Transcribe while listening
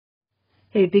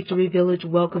Hey, Victory Village,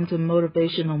 welcome to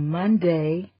Motivational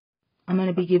Monday. I'm going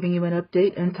to be giving you an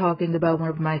update and talking about one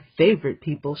of my favorite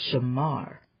people,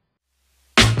 SHAMAR.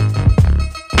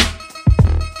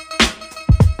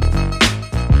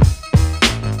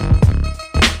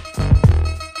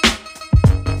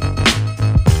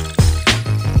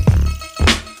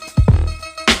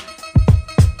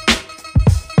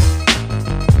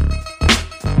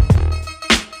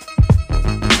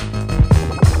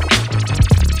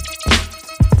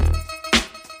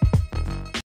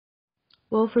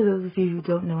 Well, for those of you who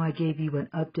don't know, I gave you an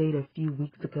update a few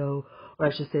weeks ago, or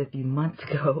I should say a few months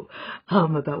ago,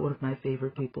 about one of my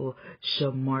favorite people,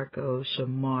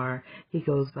 SHAMAR. He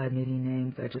goes by many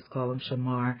names. I just call him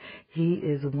SHAMAR. He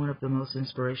is one of the most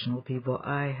inspirational people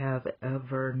I have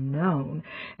ever known.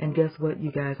 And guess what,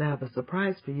 you guys? I have a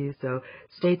surprise for you, so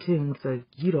stay tuned so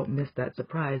you don't miss that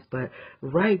surprise. But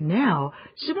right now,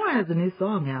 SHAMAR has a new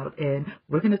song out, and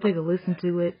we're going to take a listen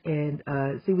to it and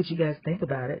see what you guys think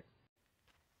about it.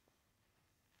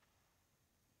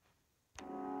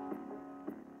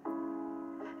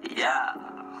 Yeah,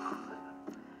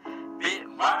 Big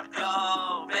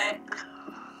Marco back.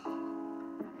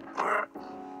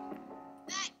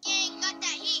 That gang got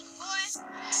that heat, boy.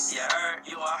 You hurt,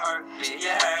 you are hurt, bitch. You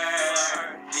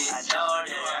hurt, bitch. I know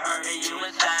that it hurting you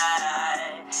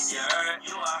inside. You hurt,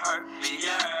 you are hurt, bitch.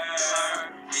 You hurt,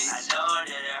 bitch. I know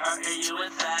that it hurting you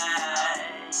inside.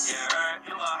 You hurt,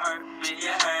 you are hurt, bitch.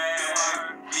 You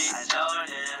hurt, bitch. I know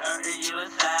that it hurting you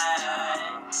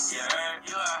inside. You hurt,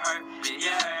 you are hurt, bitch.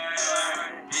 You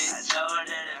hurt, bitch. I know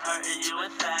that it hurting you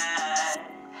inside.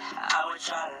 I would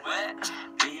try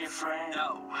to be your friend, no,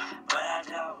 but I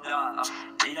don't. No,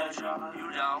 need no drama,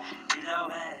 you don't. You know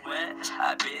what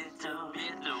I've been through,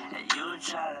 and you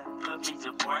try to put me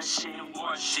to more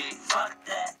shit. Fuck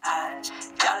that, I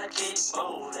gotta keep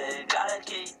moving, gotta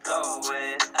keep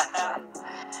going.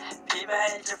 People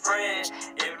hate your friend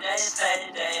if they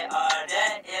say they are,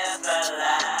 that is a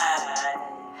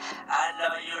lie. I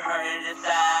know you hurt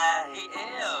inside, and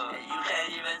you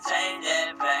can't even take that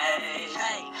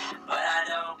pain. But I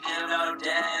don't give no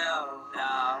damn. No,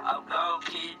 I'm gonna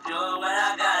keep doing what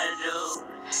I gotta do.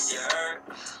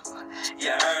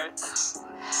 You hurt.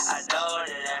 I know that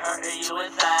it hurting you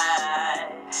inside.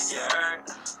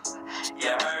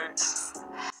 You hurt.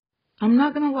 I'm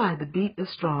not going to lie, the beat is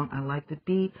strong. I like the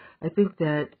beat. I think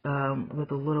that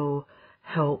with a little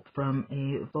help from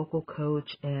a vocal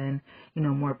coach and,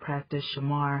 more practice,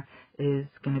 SHAMAR is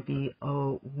going to be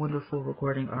a wonderful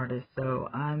recording artist. So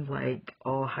I'm like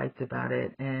all hyped about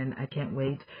it, and I can't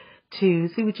wait to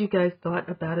see what you guys thought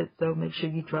about it. So make sure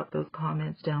you drop those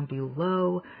comments down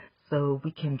below so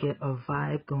we can get a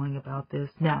vibe going about this.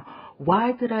 Now,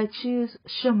 why did I choose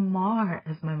SHAMAR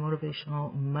as my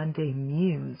Motivational Monday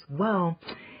muse? Well,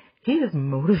 he has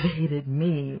motivated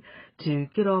me to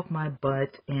get off my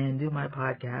butt and do my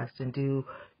podcast and do,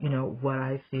 what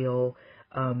I feel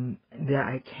that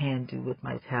I can do with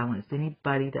my talents.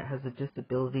 Anybody that has a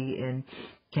disability and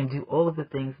can do all of the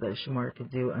things that SHAMAR can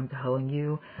do, I'm telling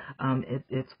you,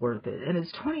 it's worth it. And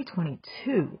it's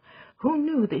 2022. Who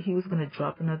knew that he was going to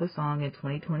drop another song in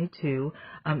 2022?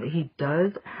 He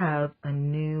does have a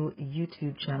new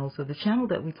YouTube channel. So the channel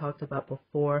that we talked about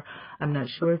before, I'm not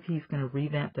sure if he's going to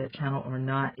revamp that channel or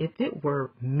not. If it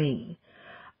were me,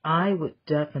 I would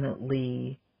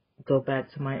definitely go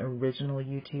back to my original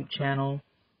YouTube channel.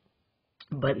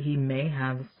 But he may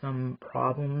have some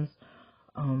problems,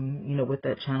 with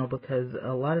that channel because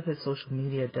a lot of his social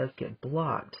media does get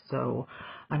blocked. So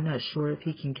I'm not sure if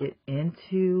he can get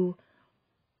into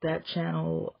that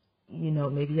channel.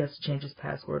 Maybe he has to change his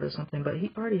password or something, but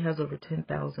he already has over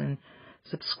 10,000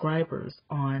 subscribers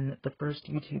on the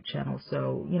first YouTube channel.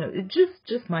 So,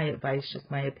 just my advice, just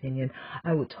my opinion.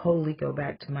 I would totally go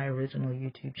back to my original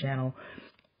YouTube channel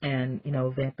and,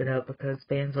 vamp it up because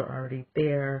fans are already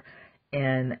there.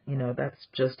 And, that's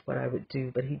just what I would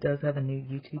do. But he does have a new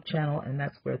YouTube channel, and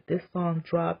that's where this song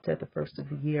dropped at the first of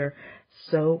the year.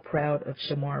 So proud of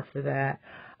SHAMAR for that.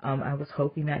 I was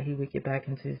hoping that he would get back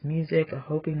into his music,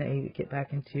 hoping that he would get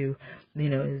back into,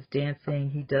 his dancing.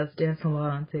 He does dance a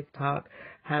lot on TikTok,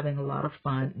 having a lot of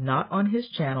fun. Not on his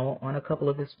channel, on a couple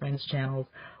of his friends' channels,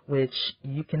 which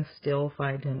you can still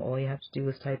find him. All you have to do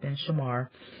is type in SHAMAR.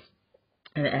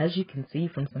 And as you can see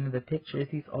from some of the pictures,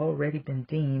 he's already been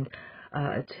deemed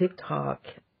a TikTok,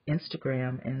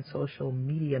 Instagram, and social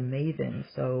media maven.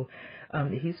 So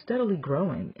he's steadily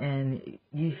growing, and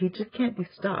he just can't be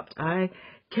stopped. I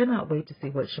cannot wait to see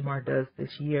what SHAMAR does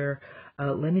this year.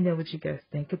 Let me know what you guys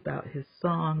think about his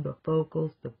song, the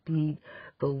vocals, the beat,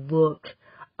 the look.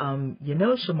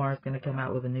 SHAMAR is going to come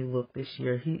out with a new look this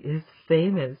year. He is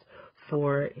famous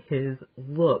for his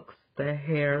looks, the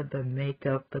hair, the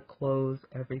makeup, the clothes,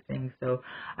 everything. So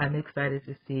I'm excited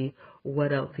to see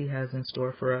what else he has in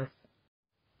store for us.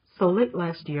 So late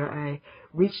last year, I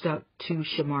reached out to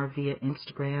SHAMAR via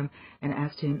Instagram and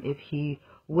asked him if he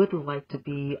would like to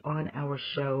be on our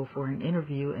show for an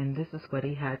interview, and this is what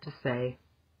he had to say.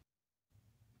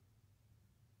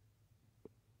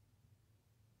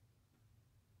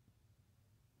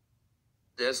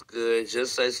 That's good.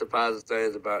 Just say some positive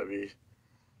things about me.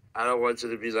 I don't want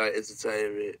you to be like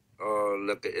entertainment or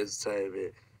look at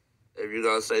entertainment. If you're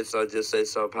going to say something, just say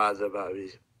something positive about me.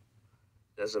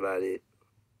 That's about it.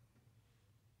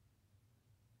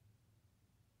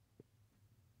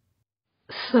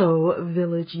 So,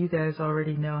 Village, you guys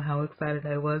already know how excited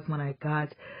I was when I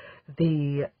got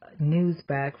the news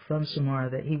back from SHAMAR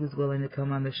that he was willing to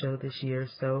come on the show this year.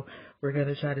 So we're going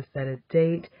to try to set a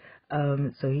date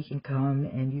so he can come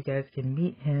and you guys can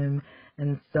meet him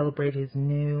and celebrate his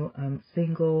new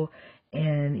single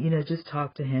and, you know, just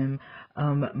talk to him.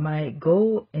 My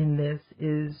goal in this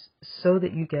is so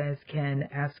that you guys can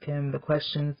ask him the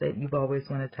questions that you've always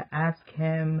wanted to ask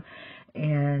him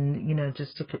and, you know,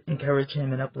 just to encourage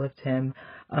him and uplift him.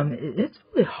 It's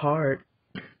really hard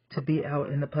to be out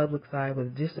in the public side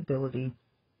with disability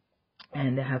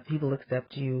and to have people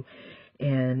accept you.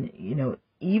 And, you know,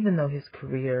 even though his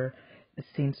career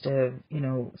seems to have, you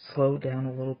know, slowed down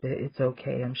a little bit, it's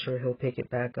okay. I'm sure he'll pick it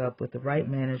back up with the right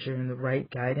manager and the right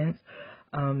guidance.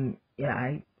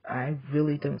 Yeah, I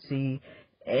really don't see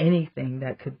anything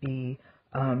that could be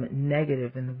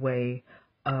negative in the way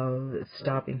of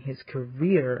stopping his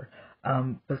career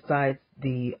besides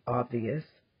the obvious.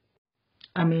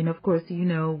 I mean, of course, you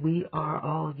know, we are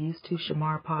all used to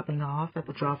SHAMAR popping off at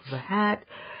the drop of a hat.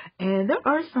 And there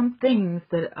are some things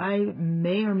that I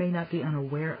may or may not be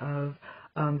unaware of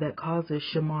that causes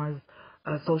SHAMAR's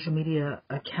social media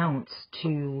accounts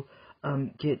to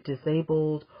get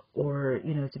disabled or,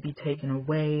 you know, to be taken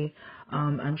away.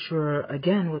 I'm sure,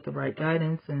 again, with the right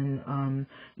guidance and,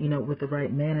 you know, with the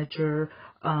right manager,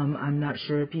 I'm not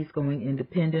sure if he's going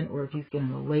independent or if he's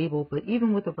getting a label, but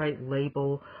even with the right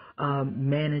label,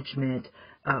 management,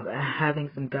 having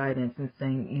some guidance and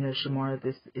saying, you know, SHAMAR,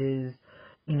 this is,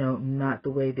 you know, not the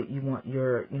way that you want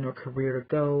your, you know, career to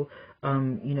go.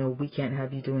 You know, we can't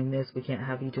have you doing this. We can't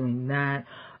have you doing that.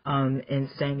 And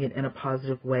saying it in a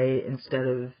positive way instead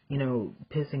of, you know,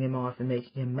 pissing him off and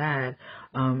making him mad.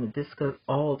 This could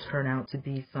all turn out to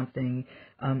be something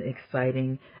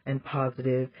exciting and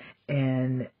positive.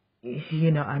 And,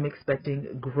 you know, I'm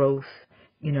expecting growth,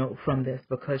 you know, from this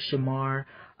because SHAMAR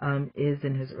is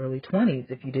in his early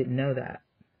 20s, if you didn't know that.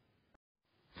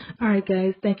 All right,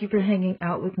 guys, thank you for hanging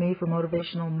out with me for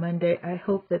Motivational Monday. I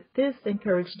hope that this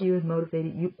encouraged you and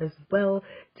motivated you as well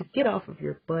to get off of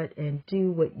your butt and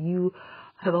do what you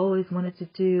have always wanted to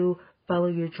do. Follow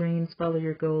your dreams, follow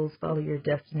your goals, follow your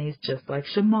destinies, just like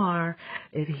SHAMAR.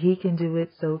 If he can do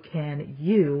it, so can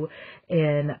you.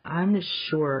 And I'm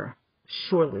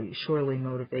surely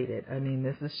motivated. I mean,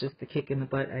 this is just the kick in the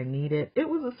butt I needed. It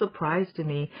was a surprise to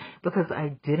me because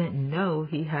I didn't know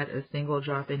he had a single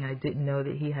dropping. I didn't know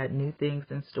that he had new things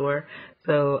in store.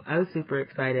 So I was super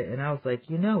excited and I was like,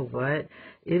 you know what?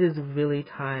 It is really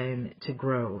time to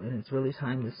grow and it's really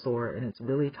time to soar and it's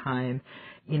really time,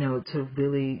 you know, to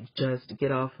really just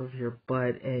get off of your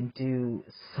butt and do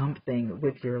something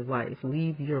with your life.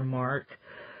 Leave your mark.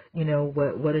 You know,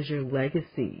 what is your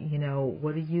legacy? You know,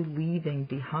 what are you leaving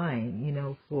behind, you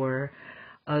know, for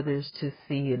others to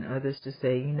see and others to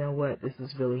say, you know what, this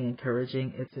is really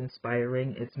encouraging, it's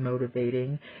inspiring, it's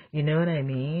motivating, you know what I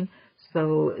mean?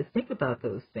 So think about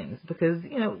those things because,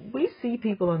 you know, we see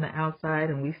people on the outside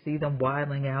and we see them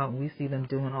wilding out and we see them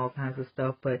doing all kinds of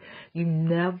stuff, but you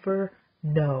never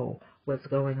know what's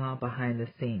going on behind the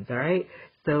scenes, all right?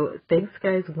 So thanks,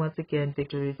 guys, once again,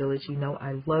 Victory Village. You know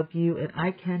I love you, and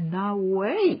I cannot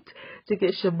wait to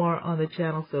get SHAMAR on the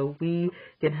channel so we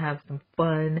can have some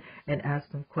fun and ask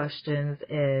some questions,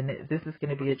 and this is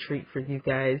going to be a treat for you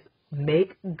guys.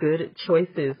 Make good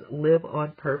choices. Live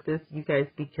on purpose. You guys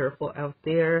be careful out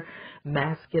there.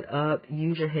 Mask it up.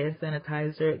 Use your hand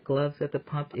sanitizer, gloves at the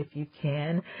pump if you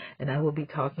can. And I will be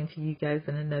talking to you guys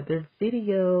in another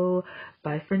video.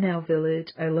 Bye for now, Village.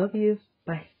 I love you.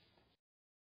 Bye.